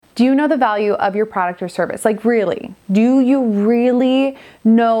Do you know the value of your product or service? Like, really? Do you really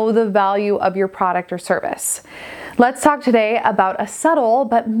know the value of your product or service? Let's talk today about a subtle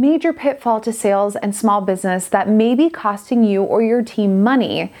but major pitfall to sales and small business that may be costing you or your team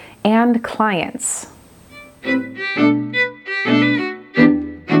money and clients.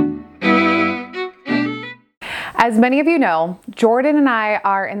 As many of you know, Jordan and I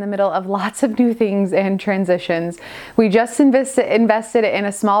are in the middle of lots of new things and transitions. We just invested in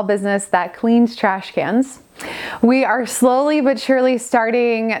a small business that cleans trash cans. We are slowly but surely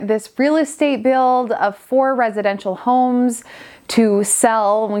starting this real estate build of 4 residential homes to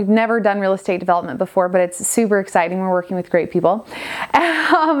sell. We've never done real estate development before, but it's super exciting. We're working with great people.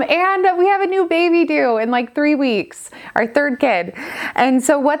 And we have a new baby due in like 3 weeks, our 3rd kid. And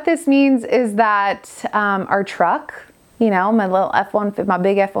so what this means is that our truck, my little my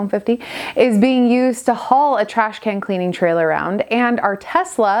big F-150, is being used to haul a trash can cleaning trailer around. And our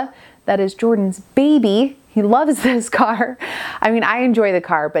Tesla, that is Jordan's baby, he loves this car. I mean, I enjoy the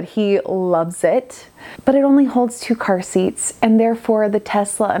car, but he loves it. But it only holds 2 car seats, and therefore the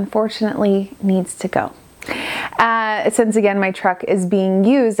Tesla, unfortunately, needs to go. Since again, my truck is being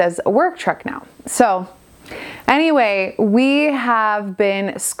used as a work truck now. So anyway, we have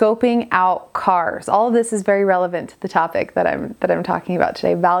been scoping out cars. All of this is very relevant to the topic that I'm talking about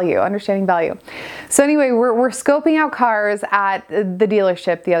today, value, understanding value. So anyway, we're scoping out cars at the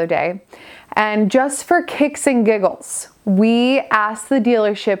dealership the other day. And just for kicks and giggles, we asked the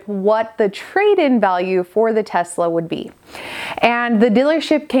dealership what the trade-in value for the Tesla would be. And the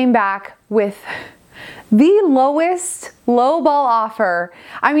dealership came back with the lowest lowball offer.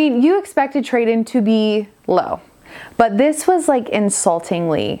 I mean, you expected trade-in to be low, but this was like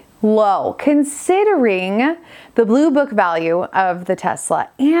insultingly low, considering the blue book value of the Tesla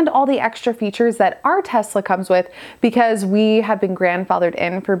and all the extra features that our Tesla comes with, because we have been grandfathered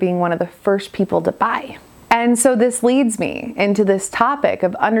in for being one of the first people to buy. And so this leads me into this topic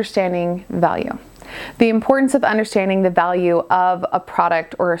of understanding value. The importance of understanding the value of a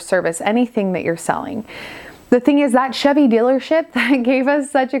product or a service, anything that you're selling. The thing is, that Chevy dealership that gave us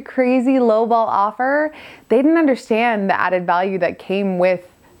such a crazy lowball offer, they didn't understand the added value that came with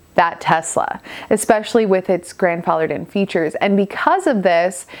that Tesla, especially with its grandfathered in features. And because of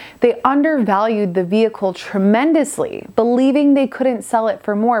this, they undervalued the vehicle tremendously, believing they couldn't sell it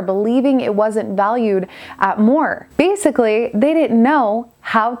for more, believing it wasn't valued at more. Basically, they didn't know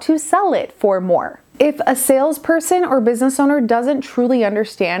how to sell it for more. If a salesperson or business owner doesn't truly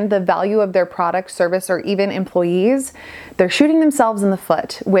understand the value of their product, service, or even employees, they're shooting themselves in the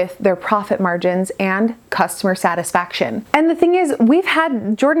foot with their profit margins and customer satisfaction. And the thing is,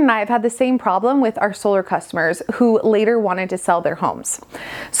 Jordan and I have had the same problem with our solar customers who later wanted to sell their homes.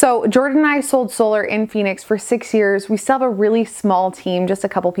 So Jordan and I sold solar in Phoenix for 6 years. We still have a really small team, just a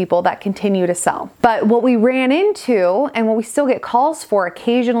couple people that continue to sell. But what we ran into, and what we still get calls for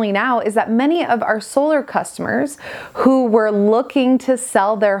occasionally now, is that many of our solar customers who were looking to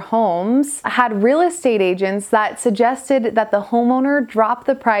sell their homes had real estate agents that suggested that the homeowner drop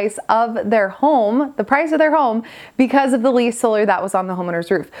the price of their home, because of the leased solar that was on the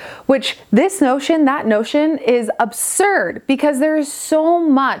homeowner's roof. Which that notion is absurd, because there is so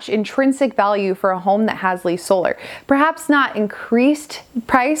much intrinsic value for a home that has leased solar. Perhaps not increased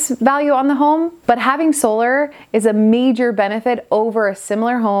price value on the home, but having solar is a major benefit over a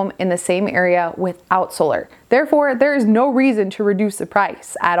similar home in the same area without solar. Therefore, there is no reason to reduce the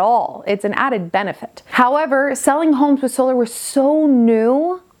price at all. It's an added benefit. However, selling homes with solar was so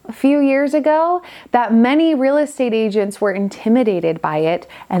new a few years ago that many real estate agents were intimidated by it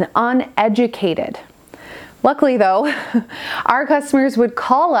and uneducated. Luckily though, our customers would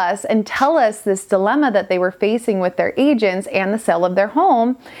call us and tell us this dilemma that they were facing with their agents and the sale of their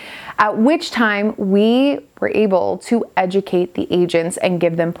home, at which time we were able to educate the agents and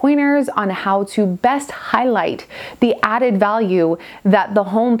give them pointers on how to best highlight the added value that the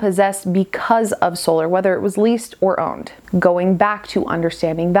home possessed because of solar, whether it was leased or owned. Going back to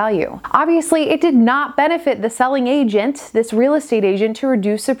understanding value. Obviously, it did not benefit the selling agent, this real estate agent, to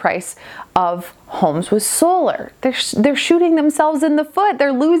reduce the price of homes with solar. They're shooting themselves in the foot.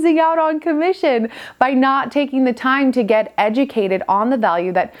 They're losing out on commission by not taking the time to get educated on the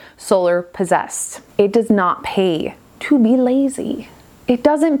value that solar possessed. It does not pay to be lazy. It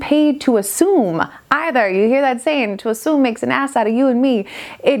doesn't pay to assume either. You hear that saying, to assume makes an ass out of you and me.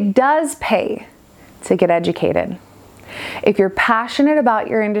 It does pay to get educated. If you're passionate about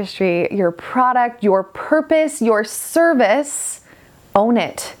your industry, your product, your purpose, your service, own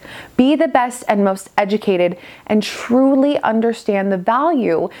it. Be the best and most educated and truly understand the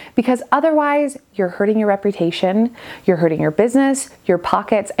value, because otherwise you're hurting your reputation, you're hurting your business, your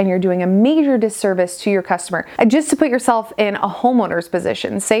pockets, and you're doing a major disservice to your customer. And just to put yourself in a homeowner's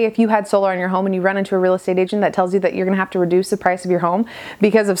position, say if you had solar on your home and you run into a real estate agent that tells you that you're gonna have to reduce the price of your home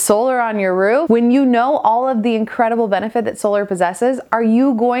because of solar on your roof, when you know all of the incredible benefit that solar possesses, are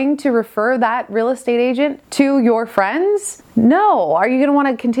you going to refer that real estate agent to your friends? No. Are you going to want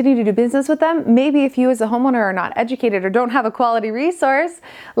to continue to do business with them? Maybe if you as a homeowner are not educated or don't have a quality resource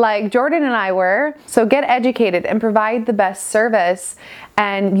like Jordan and I were. So get educated and provide the best service,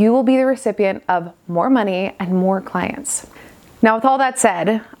 and you will be the recipient of more money and more clients. Now, with all that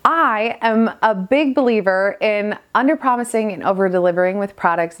said, I am a big believer in under-promising and over-delivering with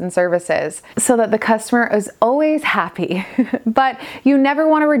products and services so that the customer is always happy. But you never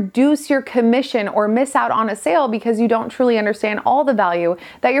want to reduce your commission or miss out on a sale because you don't truly understand all the value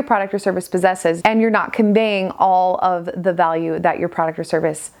that your product or service possesses, and you're not conveying all of the value that your product or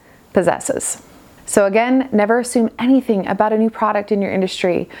service possesses. So again, never assume anything about a new product in your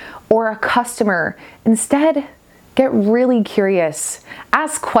industry or a customer. Instead, get really curious,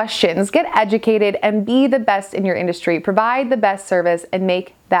 ask questions, get educated, and be the best in your industry. Provide the best service and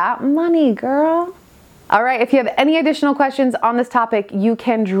make that money, girl. All right, if you have any additional questions on this topic, you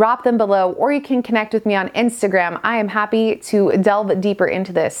can drop them below, or you can connect with me on Instagram. I am happy to delve deeper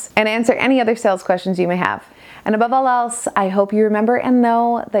into this and answer any other sales questions you may have. And above all else, I hope you remember and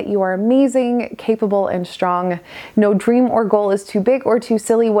know that you are amazing, capable, and strong. No dream or goal is too big or too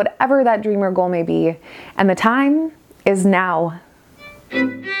silly, whatever that dream or goal may be. And the time is now.